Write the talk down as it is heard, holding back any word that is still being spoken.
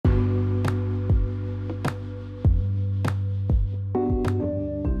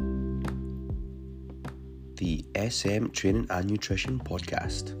SM Training and Nutrition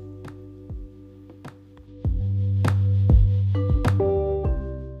Podcast.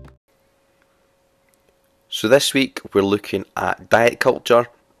 So this week we're looking at diet culture,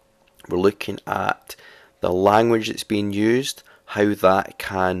 we're looking at the language that's being used, how that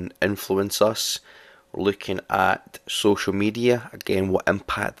can influence us. We're looking at social media, again what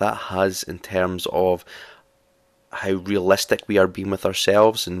impact that has in terms of how realistic we are being with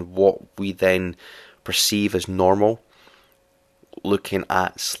ourselves and what we then perceive as normal. Looking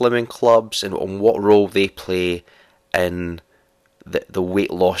at slimming clubs and on what role they play in the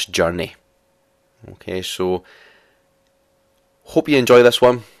weight loss journey. Okay, so hope you enjoy this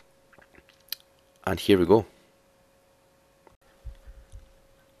one, and here we go.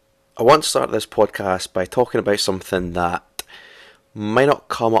 I want to start this podcast by talking about something that might not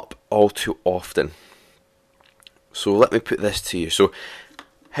come up all too often. So let me put this to you. So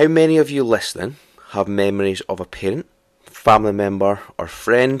how many of you listening have memories of a parent, family member or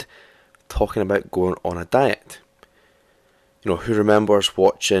friend talking about going on a diet? You know, who remembers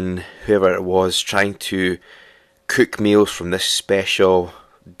watching whoever it was trying to cook meals from this special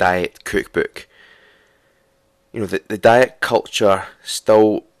diet cookbook? You know, the diet culture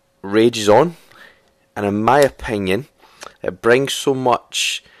still rages on, and in my opinion, it brings so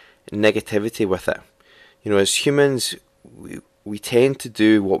much negativity with it. You know, as humans, we tend to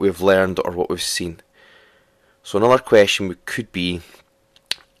do what we've learned or what we've seen. So another question could be,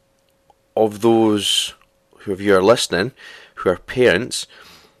 of those who of you are listening, who are parents,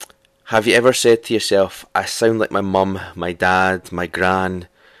 have you ever said to yourself, I sound like my mum, my dad, my gran,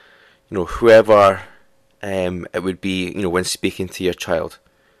 you know, whoever it would be, you know, when speaking to your child?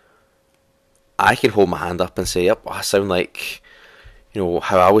 I can hold my hand up and say, yep, I sound like, you know,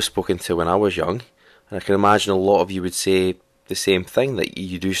 how I was spoken to when I was young. And I can imagine a lot of you would say the same thing, that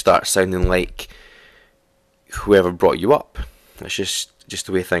you do start sounding like whoever brought you up. It's just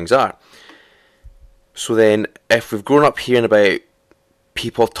the way things are. So then, if we've grown up hearing about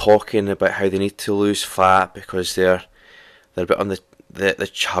people talking about how they need to lose fat because they're a bit on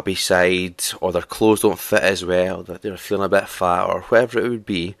the chubby side, or their clothes don't fit as well, that they're feeling a bit fat, or whatever it would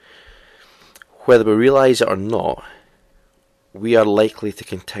be, whether we realise it or not, we are likely to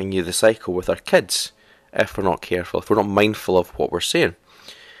continue the cycle with our kids if we're not careful, if we're not mindful of what we're saying.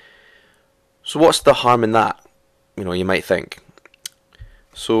 So what's the harm in that? You know, you might think.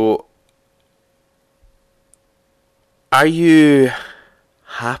 So, are you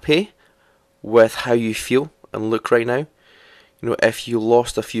happy with how you feel and look right now? You know, if you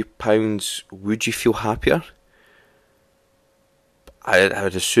lost a few pounds, would you feel happier? I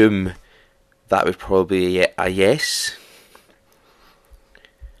would assume that would probably be a yes.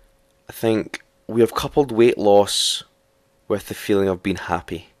 I think we have coupled weight loss with the feeling of being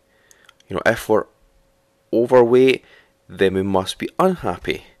happy. You know, if we're overweight, then we must be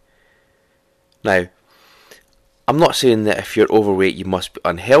unhappy. Now, I'm not saying that if you're overweight you must be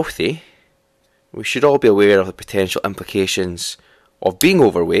unhealthy. We should all be aware of the potential implications of being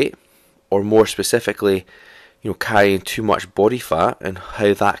overweight, or more specifically, you know, carrying too much body fat and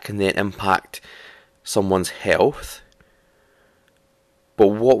how that can then impact someone's health. But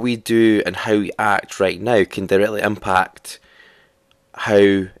what we do and how we act right now can directly impact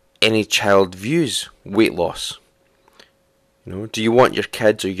how any child views weight loss. You know, do you want your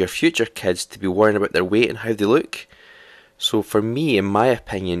kids or your future kids to be worrying about their weight and how they look? So for me, in my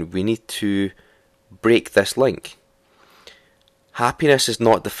opinion, we need to break this link. Happiness is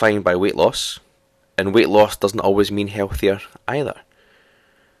not defined by weight loss, and weight loss doesn't always mean healthier either.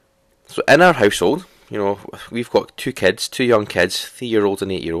 So in our household, you know, we've got two young kids, 3-year-old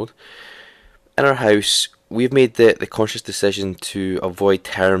and 8-year-old. In our house, we've made the conscious decision to avoid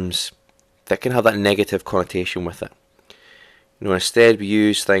terms that can have that negative connotation with it. You know, instead we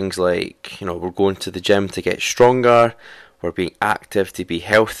use things like, you know, we're going to the gym to get stronger, we're being active to be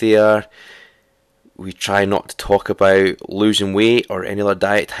healthier. We try not to talk about losing weight or any other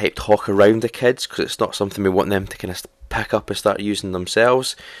diet type talk around the kids, because it's not something we want them to kind of pick up and start using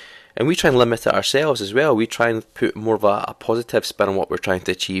themselves. And we try and limit it ourselves as well. We try and put more of a positive spin on what we're trying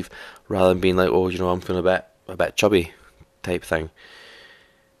to achieve, rather than being like, oh, you know, I'm feeling a bit chubby type thing.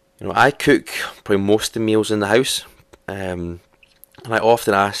 You know, I cook probably most of the meals in the house. And I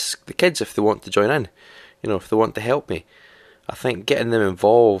often ask the kids if they want to join in, you know, if they want to help me. I think getting them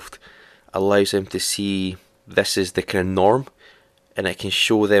involved allows them to see this is the kind of norm, and it can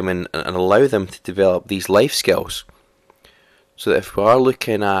show them and allow them to develop these life skills. So that if we are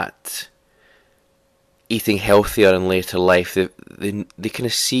looking at eating healthier in later life, they kind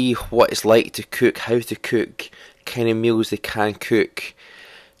of see what it's like to cook, how to cook, kind of meals they can cook,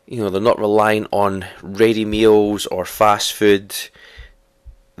 They're not relying on ready meals or fast food.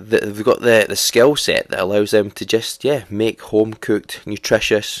 They've got the skill set that allows them to just, make home cooked,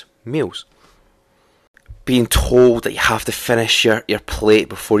 nutritious meals. Being told that you have to finish your plate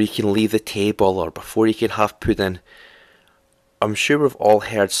before you can leave the table or before you can have pudding. I'm sure we've all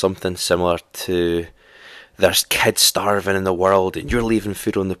heard something similar to, there's kids starving in the world and you're leaving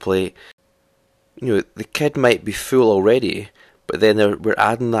food on the plate. The kid might be full already, but then we're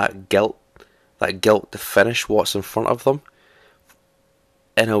adding that guilt to finish what's in front of them,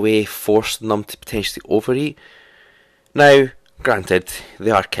 in a way forcing them to potentially overeat. Now, granted, they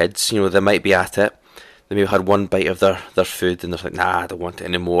are kids, they might be at it. They may have had one bite of their food and they're like, nah, I don't want it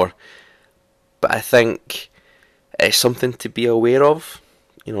anymore. But I think it's something to be aware of.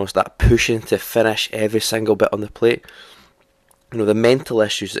 It's that pushing to finish every single bit on the plate. The mental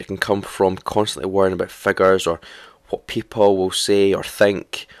issues that can come from constantly worrying about figures or what people will say or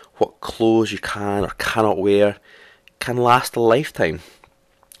think, what clothes you can or cannot wear, can last a lifetime.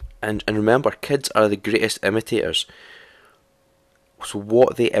 And remember, kids are the greatest imitators. So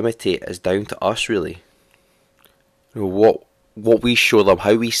what they imitate is down to us, really. What we show them,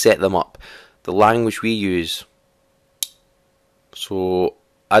 how we set them up, the language we use. So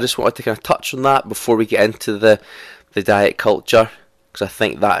I just wanted to kind of touch on that before we get into the diet culture, because I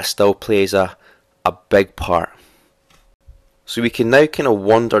think that still plays a big part. So we can now kind of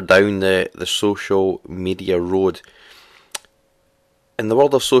wander down the social media road. In the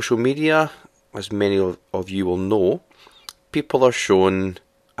world of social media, as many of you will know, people are shown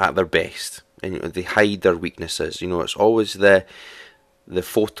at their best, and they hide their weaknesses. It's always the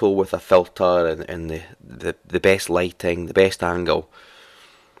photo with a filter and the best lighting, the best angle.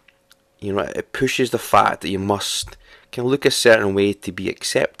 It pushes the fact that you must can look a certain way to be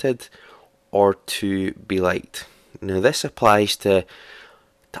accepted or to be liked. This applies to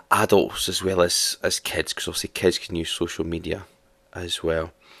adults as well as kids, because obviously kids can use social media as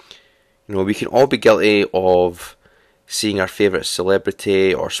well. We can all be guilty of seeing our favourite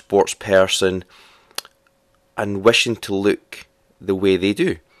celebrity or sports person and wishing to look the way they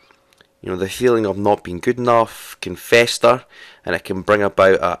do. The feeling of not being good enough can fester, and it can bring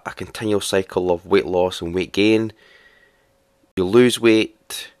about a continual cycle of weight loss and weight gain. You lose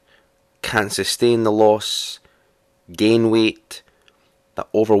weight, can't sustain the loss, gain weight. That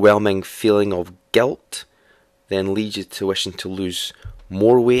overwhelming feeling of guilt then leads you to wishing to lose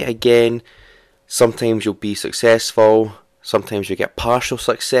more weight again. Sometimes you'll be successful, sometimes you get partial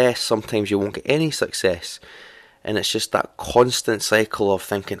success, sometimes you won't get any success. And it's just that constant cycle of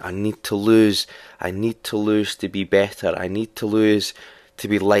thinking, I need to lose to be better, I need to lose to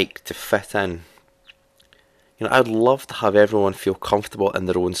be liked, to fit in. I'd love to have everyone feel comfortable in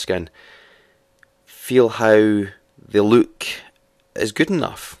their own skin, feel how they look is good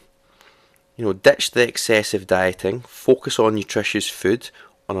enough. Ditch the excessive dieting, focus on nutritious food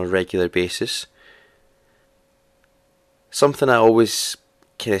on a regular basis. Something I always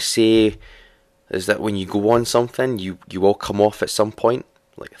kind of say is that when you go on something, you will come off at some point.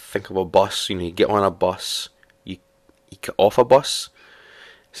 Like, think of a bus. You get on a bus, you get off a bus.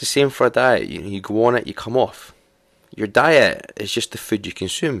 It's the same for a diet. You go on it, you come off. Your diet is just the food you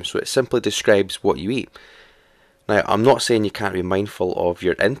consume, so it simply describes what you eat. Now, I'm not saying you can't be mindful of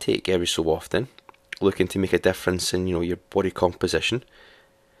your intake every so often, looking to make a difference in your body composition.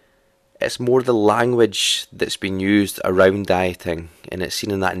 It's more the language that's been used around dieting, and it's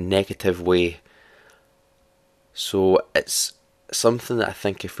seen in that negative way. So it's something that I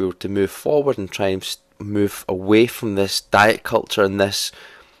think if we were to move forward and try and move away from this diet culture and this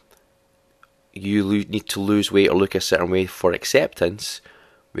you need to lose weight or look a certain way for acceptance,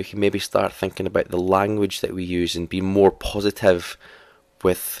 we can maybe start thinking about the language that we use and be more positive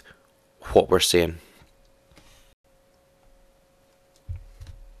with what we're saying.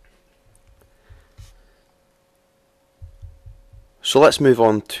 So let's move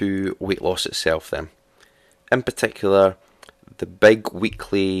on to weight loss itself then. In particular, the big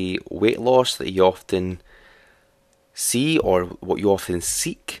weekly weight loss that you often see or what you often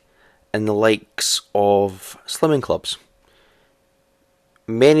seek in the likes of slimming clubs.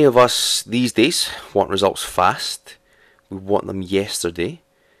 Many of us these days want results fast. We want them yesterday.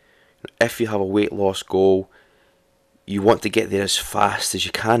 If you have a weight loss goal, you want to get there as fast as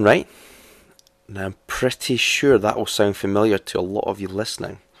you can, right? And I'm pretty sure that will sound familiar to a lot of you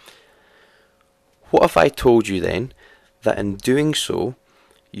listening. What if I told you then that in doing so,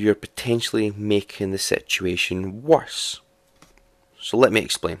 you're potentially making the situation worse? So let me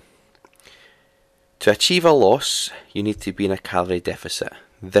explain. To achieve a loss, you need to be in a calorie deficit.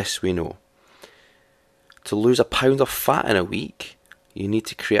 This we know. To lose a pound of fat in a week, you need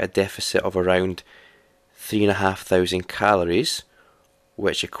to create a deficit of around 3,500 calories,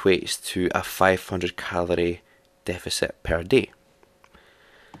 which equates to a 500 calorie deficit per day.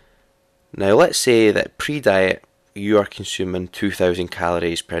 Now let's say that pre-diet you are consuming 2,000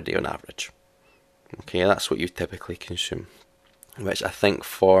 calories per day on average. Okay, that's what you typically consume. Which I think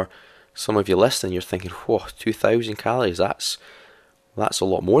for some of you listening, you're thinking, whoa, 2,000 calories, that's a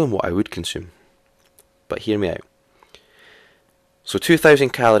lot more than what I would consume. But hear me out. So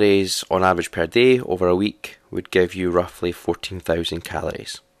 2,000 calories on average per day over a week would give you roughly 14,000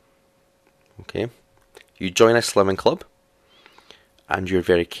 calories. Okay, you join a slimming club and you're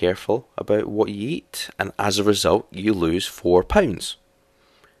very careful about what you eat, and as a result you lose 4 pounds.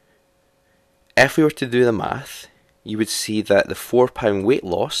 If we were to do the math, you would see that the 4 pound weight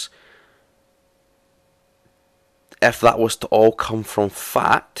loss, if that was to all come from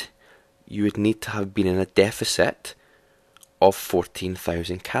fat, you would need to have been in a deficit of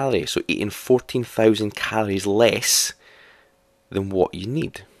 14,000 calories. So eating 14,000 calories less than what you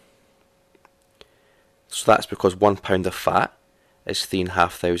need. So that's because 1 pound of fat is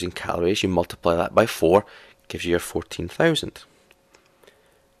 3,500 calories. You multiply that by 4, gives you your 14,000.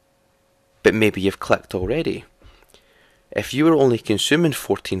 But maybe you've clicked already. If you were only consuming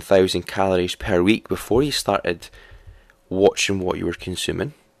 14,000 calories per week before you started watching what you were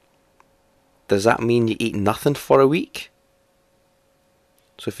consuming, does that mean you eat nothing for a week?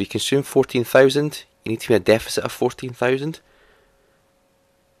 So if you consume 14,000, you need to be in a deficit of 14,000?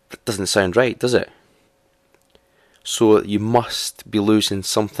 That doesn't sound right, does it? So you must be losing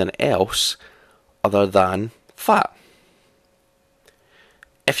something else other than fat.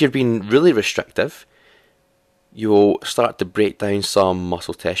 If you're being really restrictive, you'll start to break down some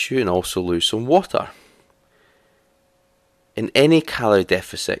muscle tissue and also lose some water. In any calorie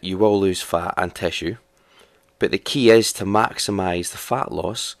deficit, you will lose fat and tissue, but the key is to maximise the fat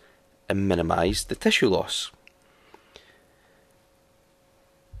loss and minimise the tissue loss.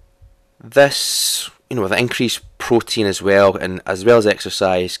 This, with increased protein as well, and as well as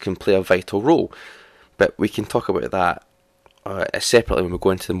exercise, can play a vital role. But we can talk about that separately when we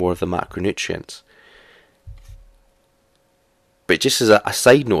go into more of the macronutrients. But just as a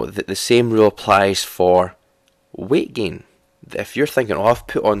side note, that the same rule applies for weight gain. If you're thinking, oh, I've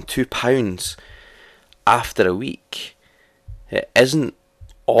put on 2 pounds after a week, it isn't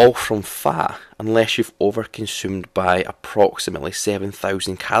all from fat unless you've overconsumed by approximately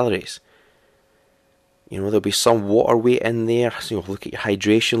 7,000 calories. There'll be some water weight in there. So look at your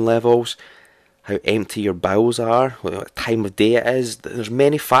hydration levels, how empty your bowels are, what time of day it is. There's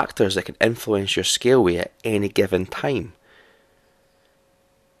many factors that can influence your scale weight at any given time.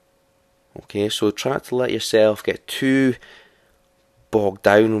 Okay, so try not to let yourself get too bogged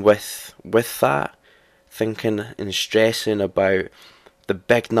down with that, thinking and stressing about the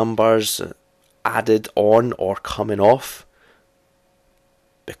big numbers added on or coming off,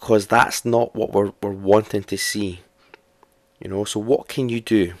 because that's not what we're wanting to see. So what can you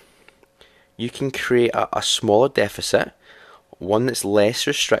do? You can create a smaller deficit, one that's less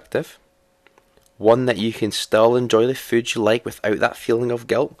restrictive, one that you can still enjoy the food you like without that feeling of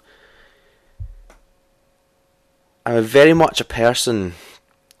guilt. I'm very much a person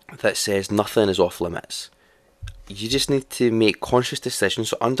that says nothing is off limits. You just need to make conscious decisions.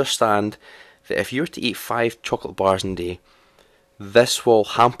 So understand that if you were to eat 5 chocolate bars in a day, this will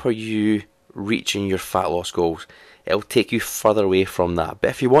hamper you reaching your fat loss goals. It'll take you further away from that. But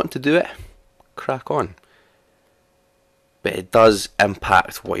if you want to do it, crack on. But it does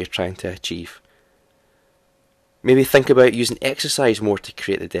impact what you're trying to achieve. Maybe think about using exercise more to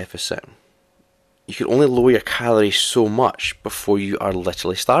create the deficit. You can only lower your calories so much before you are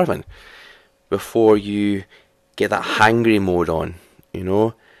literally starving, before you get that hangry mode on,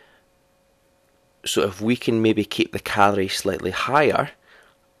 So if we can maybe keep the calories slightly higher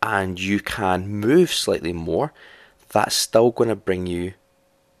and you can move slightly more, that's still going to bring you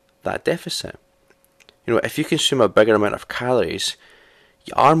that deficit. If you consume a bigger amount of calories,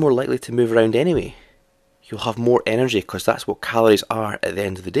 you are more likely to move around anyway. You'll have more energy because that's what calories are at the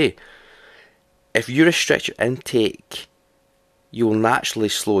end of the day. If you restrict your intake, you will naturally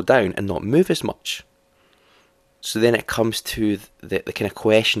slow down and not move as much. So then it comes to the kind of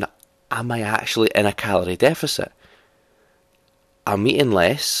question, am I actually in a calorie deficit? I'm eating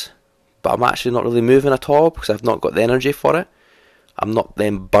less, but I'm actually not really moving at all because I've not got the energy for it. I'm not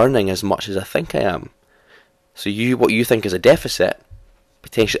then burning as much as I think I am. So what you think is a deficit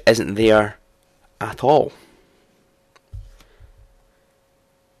potentially isn't there at all.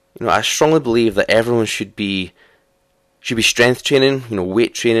 I strongly believe that everyone should be strength training,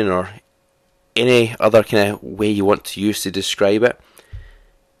 weight training, or any other kind of way you want to use to describe it.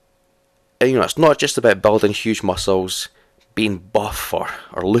 it's not just about building huge muscles, being buff or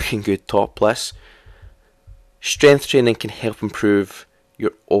looking good topless. Strength training can help improve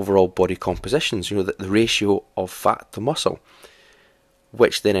your overall body compositions, the ratio of fat to muscle,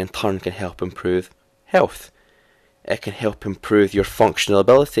 which then in turn can help improve health. It can help improve your functional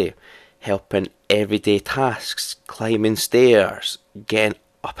ability, helping everyday tasks, climbing stairs, getting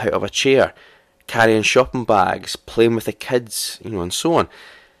up out of a chair, carrying shopping bags, playing with the kids, and so on.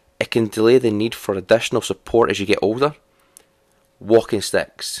 It can delay the need for additional support as you get older. Walking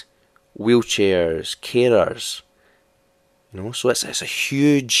sticks, wheelchairs, carers, so it's a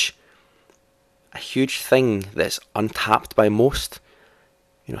huge thing that's untapped by most.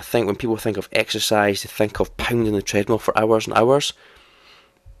 I think when people think of exercise, they think of pounding the treadmill for hours and hours.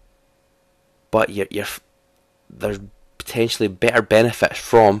 But there's potentially better benefits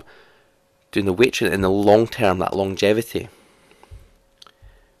from doing the weight training in the long term, that longevity.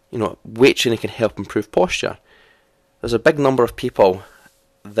 Weight training can help improve posture. There's a big number of people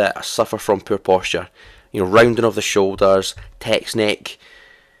that suffer from poor posture, rounding of the shoulders, text neck,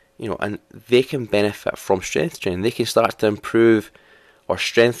 and they can benefit from strength training. They can start to improve or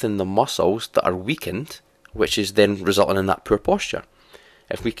strengthen the muscles that are weakened, which is then resulting in that poor posture.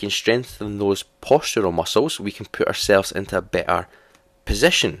 If we can strengthen those postural muscles, we can put ourselves into a better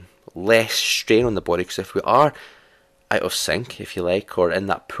position, less strain on the body, because if we are out of sync, if you like, or in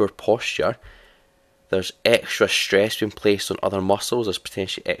that poor posture, there's extra stress being placed on other muscles, there's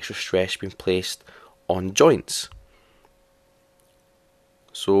potentially extra stress being placed on joints.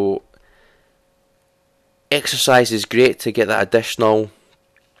 So exercise is great to get that additional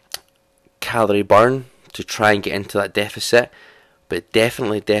calorie burn to try and get into that deficit, but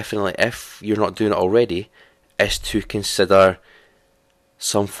definitely if you're not doing it already, is to consider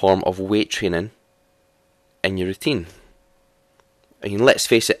some form of weight training in your routine. Let's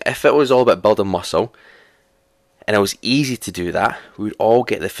face it, if it was all about building muscle and it was easy to do that, we would all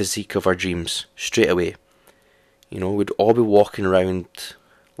get the physique of our dreams straight away. We'd all be walking around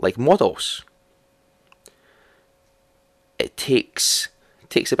like models. It takes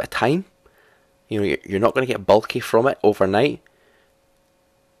a bit of time. You're not going to get bulky from it overnight.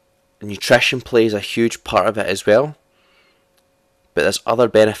 Nutrition plays a huge part of it as well. But there's other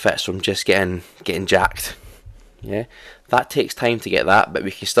benefits from just getting jacked. Yeah, that takes time to get that, but we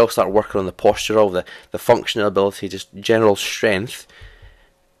can still start working on the postural, the functional ability, just general strength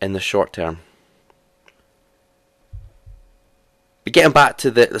in the short term. But getting back to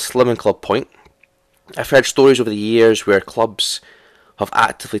the Slimming Club point, I've heard stories over the years where clubs have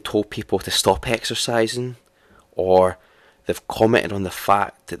actively told people to stop exercising, or they've commented on the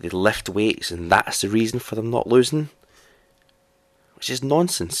fact that they lift weights and that's the reason for them not losing, which is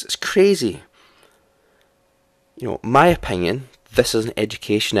nonsense. It's crazy. My opinion, this is an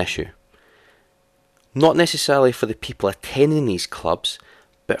education issue. Not necessarily for the people attending these clubs,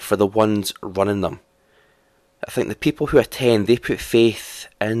 but for the ones running them. I think the people who attend, they put faith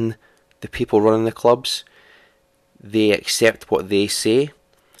in the people running the clubs. They accept what they say.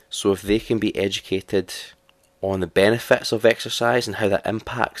 So if they can be educated on the benefits of exercise and how that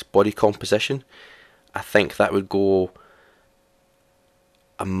impacts body composition, I think that would go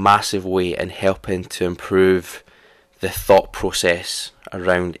a massive way in helping to improve the thought process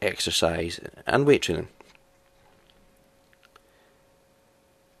around exercise and weight training.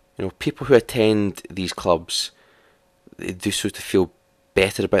 People who attend these clubs, they do so to feel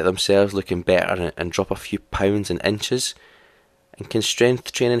better about themselves, looking better and drop a few pounds and inches. And can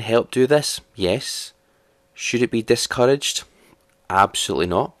strength training help do this? Yes. Should it be discouraged? Absolutely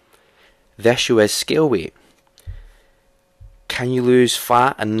not. The issue is scale weight. Can you lose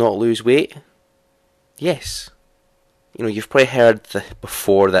fat and not lose weight? Yes. You've probably heard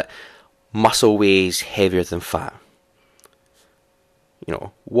before that muscle weighs heavier than fat.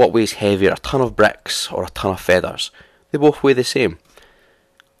 What weighs heavier, a ton of bricks or a ton of feathers? They both weigh the same.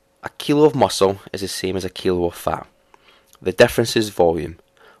 A kilo of muscle is the same as a kilo of fat. The difference is volume.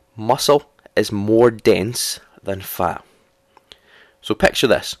 Muscle is more dense than fat. So picture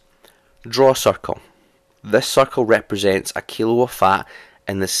this. Draw a circle. This circle represents a kilo of fat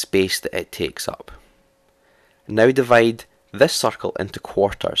in the space that it takes up. Now divide this circle into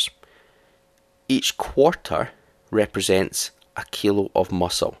quarters. Each quarter represents a kilo of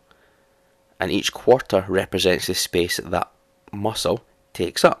muscle, and each quarter represents the space that muscle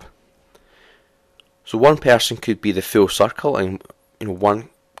takes up. So one person could be the full circle, and one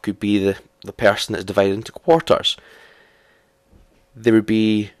could be the person that's divided into quarters. There would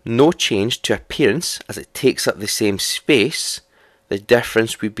be no change to appearance as it takes up the same space. The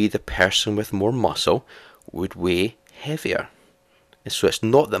difference would be the person with more muscle would weigh heavier. And so it's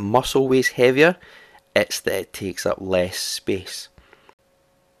not that muscle weighs heavier, it's that it takes up less space.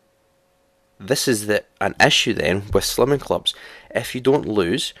 This is an issue then with slimming clubs. If you don't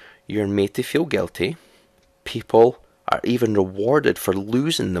lose, you're made to feel guilty. People are even rewarded for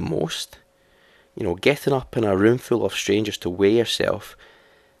losing the most. You know, getting up in a room full of strangers to weigh yourself,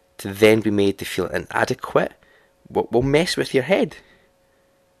 to then be made to feel inadequate, will mess with your head.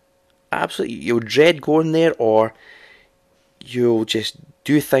 Absolutely, you'll dread going there, or you'll just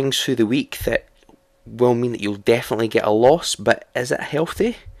do things through the week that will mean that you'll definitely get a loss, but is it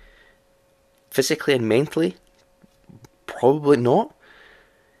healthy? Physically and mentally? Probably not.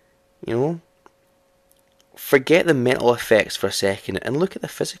 You know? Forget the mental effects for a second and look at the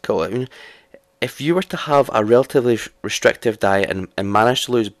physical. I mean, if you were to have a relatively restrictive diet and manage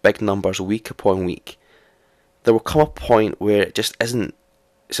to lose big numbers week upon week, there will come a point where it just isn't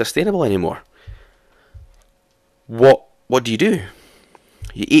sustainable anymore. What do?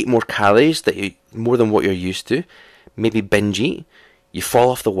 You eat more calories more than what you're used to, maybe binge eat, you fall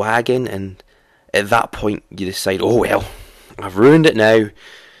off the wagon, and at that point you decide, oh well, I've ruined it now.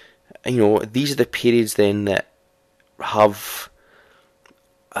 You know, these are the periods then that have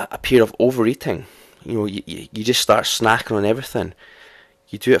a period of overeating. You know, you just start snacking on everything.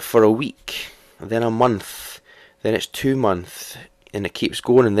 You do it for a week, then a month, then it's 2 months, and it keeps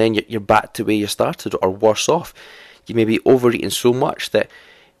going, and then you're back to where you started, or worse off. You may be overeating so much that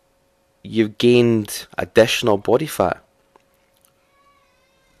you've gained additional body fat.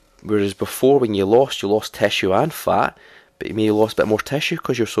 Whereas before, when you lost tissue and fat, but you may have lost a bit more tissue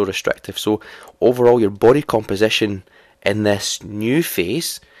because you're so restrictive. So overall, your body composition in this new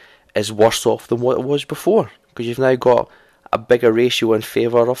phase is worse off than what it was before, because you've now got a bigger ratio in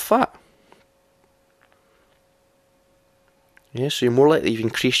favour of fat. Yeah, so you're more likely you've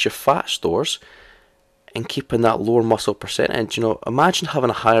increased your fat stores and keeping that lower muscle percentage. You know, imagine having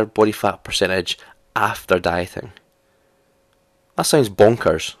a higher body fat percentage after dieting. That sounds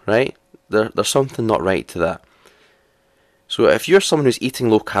bonkers, right? There's something not right to that. So if you're someone who's eating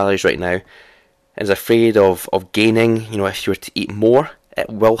low calories right now and is afraid of gaining, you know, if you were to eat more, it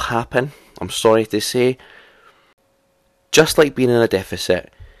will happen. I'm sorry to say. Just like being in a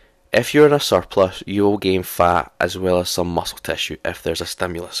deficit, if you're in a surplus, you will gain fat as well as some muscle tissue if there's a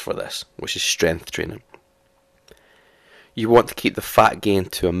stimulus for this, which is strength training. You want to keep the fat gain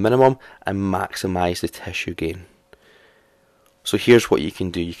to a minimum and maximise the tissue gain. So here's what you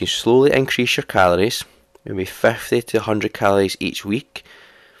can do. You can slowly increase your calories, maybe 50 to 100 calories each week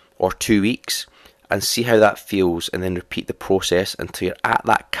or 2 weeks, and see how that feels, and then repeat the process until you're at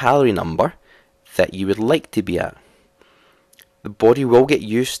that calorie number that you would like to be at. The body will get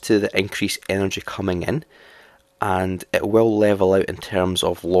used to the increased energy coming in, and it will level out in terms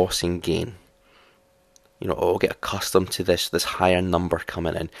of loss and gain. You know, it will get accustomed to this higher number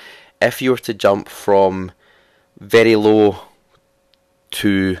coming in. If you were to jump from very low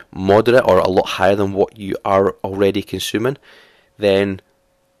to moderate, or a lot higher than what you are already consuming, then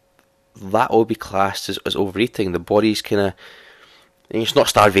that will be classed as overeating. The body's kind of, it's not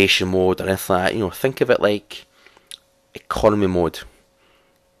starvation mode or anything like that. You know, think of it like economy mode.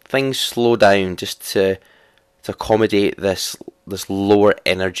 Things slow down just to accommodate this lower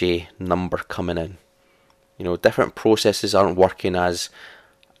energy number coming in. You know, different processes aren't working as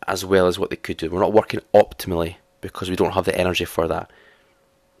well as what they could do. We're not working optimally because we don't have the energy for that.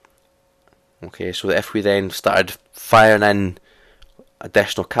 Okay, so if we then started firing in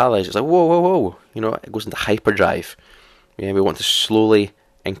additional calories, it's like whoa, you know, it goes into hyperdrive. Yeah, we want to slowly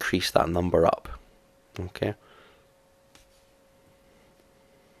increase that number up. Okay.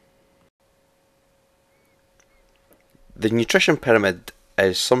 The nutrition pyramid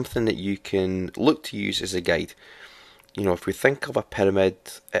is something that you can look to use as a guide. You know, if we think of a pyramid,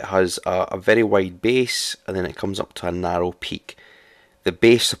 it has a very wide base, and then it comes up to a narrow peak. The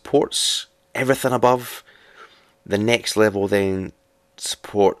base supports everything above. The next level then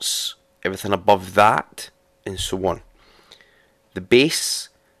supports everything above that, and so on. The base,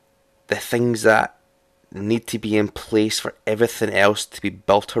 the things that need to be in place for everything else to be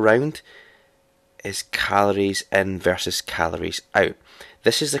built around, is calories in versus calories out.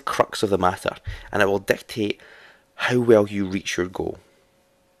 This is the crux of the matter, and it will dictate how well you reach your goal.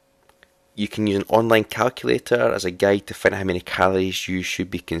 You can use an online calculator as a guide to find out how many calories you should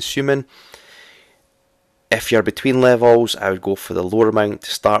be consuming. If you're between levels, I would go for the lower amount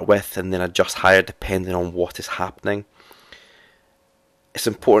to start with and then adjust higher depending on what is happening. It's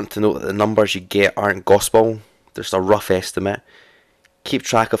important to note that the numbers you get aren't gospel, they're just a rough estimate. Keep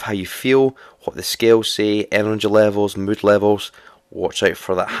track of how you feel, what the scales say, energy levels, mood levels. Watch out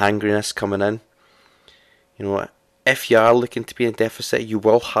for that hangriness coming in. You know, If you are looking to be in a deficit, you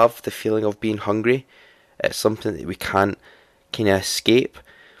will have the feeling of being hungry. It's something that we can't kind of escape.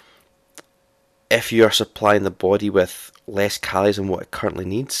 If you are supplying the body with less calories than what it currently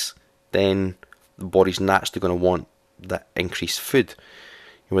needs, then the body's naturally going to want that increased food.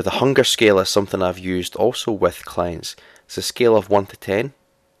 With the hunger scale is something I've used also with clients. It's a scale of 1 to 10.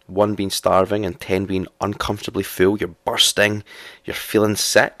 1 being starving and 10 being uncomfortably full. You're bursting, you're feeling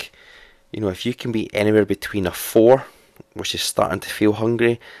sick. If you can be anywhere between a 4, which is starting to feel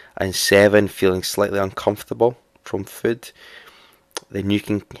hungry, and 7, feeling slightly uncomfortable from food, then you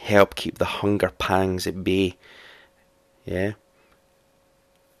can help keep the hunger pangs at bay. Yeah.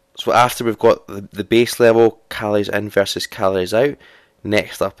 So after we've got the base level, calories in versus calories out,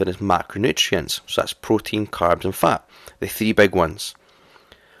 next up is macronutrients. So that's protein, carbs and fat. The 3 big ones.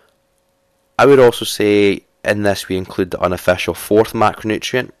 I would also say in this we include the unofficial 4th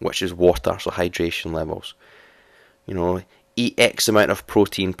macronutrient, which is water, so hydration levels. Eat X amount of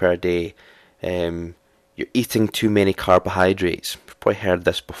protein per day. You're eating too many carbohydrates. You've probably heard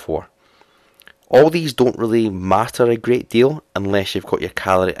this before. All these don't really matter a great deal unless you've got your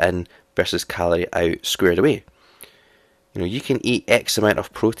calorie in versus calorie out squared away. You can eat X amount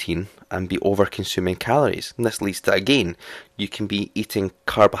of protein and be over consuming calories. And this leads to, again, you can be eating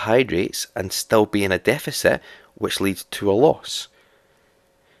carbohydrates and still be in a deficit, which leads to a loss.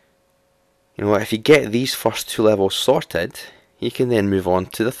 If you get these first 2 levels sorted, you can then move on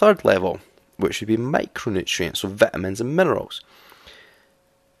to the 3rd level, which would be micronutrients, so vitamins and minerals.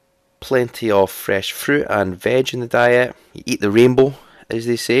 Plenty of fresh fruit and veg in the diet. You eat the rainbow, as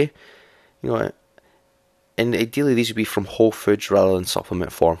they say. And ideally these would be from whole foods rather than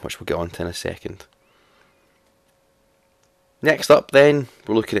supplement form, which we'll get onto in a second. Next up then,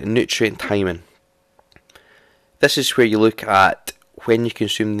 we're looking at nutrient timing. This is where you look at when you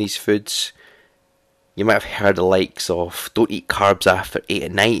consume these foods. You might have heard the likes of don't eat carbs after 8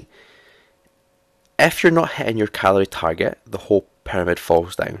 at night. If you're not hitting your calorie target, the whole pyramid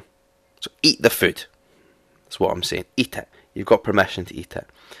falls down. So eat the food. That's what I'm saying. Eat it. You've got permission to eat it.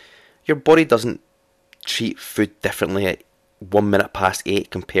 Your body doesn't treat food differently at 1 minute past 8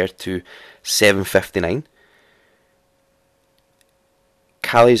 compared to 7:59.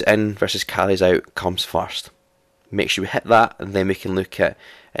 Calories in versus calories out comes first. Make sure we hit that, and then we can look at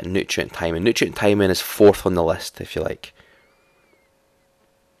nutrient timing. Nutrient timing is 4th on the list, if you like.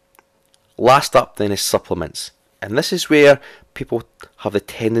 Last up then is supplements. And this is where people have the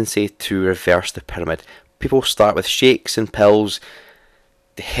tendency to reverse the pyramid. People start with shakes and pills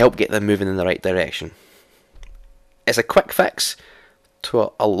to help get them moving in the right direction. It's a quick fix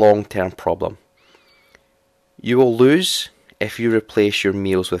to a long-term problem. You will lose if you replace your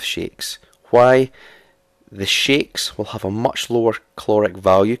meals with shakes. Why? The shakes will have a much lower caloric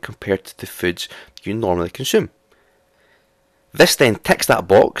value compared to the foods you normally consume. This then ticks that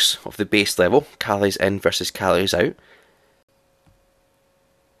box of the base level, calories in versus calories out.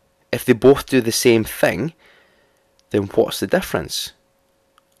 If they both do the same thing, then what's the difference?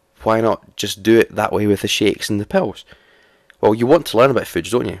 Why not just do it that way with the shakes and the pills? Well, you want to learn about foods,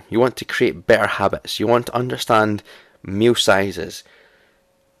 don't you? You want to create better habits. You want to understand meal sizes,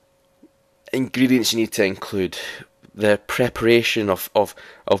 ingredients you need to include, the preparation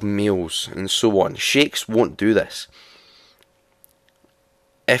of meals and so on. Shakes won't do this.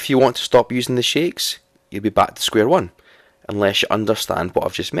 If you want to stop using the shakes, you'll be back to square one, unless you understand what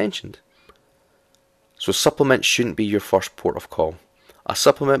I've just mentioned. So supplements shouldn't be your first port of call. A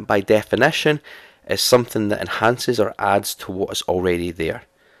supplement by definition is something that enhances or adds to what is already there.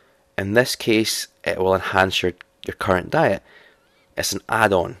 In this case, it will enhance your current diet. It's an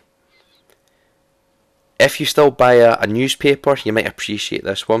add-on. If you still buy a newspaper, you might appreciate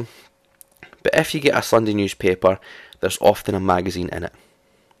this one. But if you get a Sunday newspaper, there's often a magazine in it.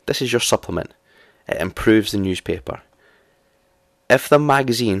 This is your supplement. It improves the newspaper. If the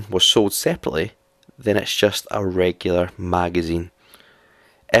magazine was sold separately, then it's just a regular magazine.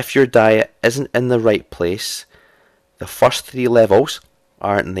 If your diet isn't in the right place, the first 3 levels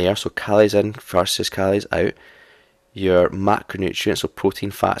aren't there, so calories in versus calories out, your macronutrients, so protein,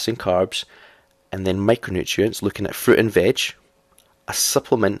 fats and carbs, and then micronutrients, looking at fruit and veg, a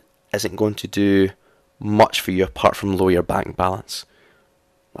supplement isn't going to do much for you apart from lower your bank balance.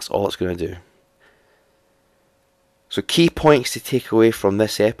 That's all it's going to do. So key points to take away from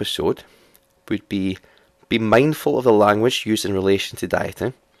this episode would be mindful of the language used in relation to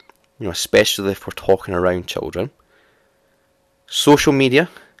dieting, especially if we're talking around children. Social media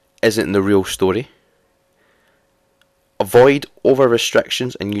isn't the real story. Avoid over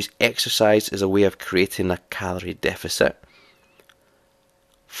restrictions and use exercise as a way of creating a calorie deficit.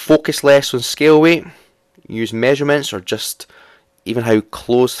 Focus less on scale weight. use measurements or just even how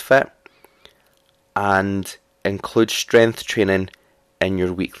clothes fit, and include strength training in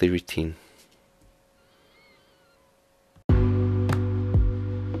your weekly routine.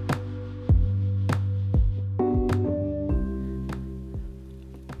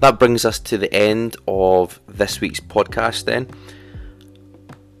 That brings us to the end of this week's podcast then.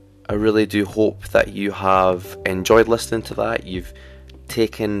 I really do hope that you have enjoyed listening to that. You've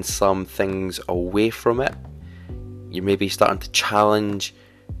taken some things away from it. You're maybe starting to challenge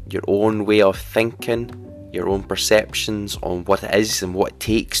your own way of thinking, your own perceptions on what it is and what it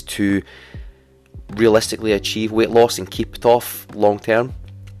takes to realistically achieve weight loss and keep it off long term.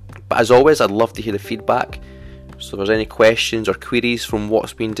 But as always, I'd love to hear the feedback. So if there's any questions or queries from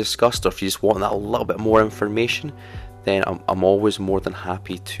what's been discussed, or if you just want that a little bit more information, then I'm always more than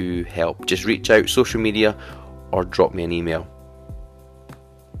happy to help. Just reach out, social media, or drop me an email.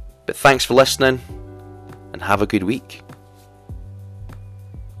 But thanks for listening, and have a good week.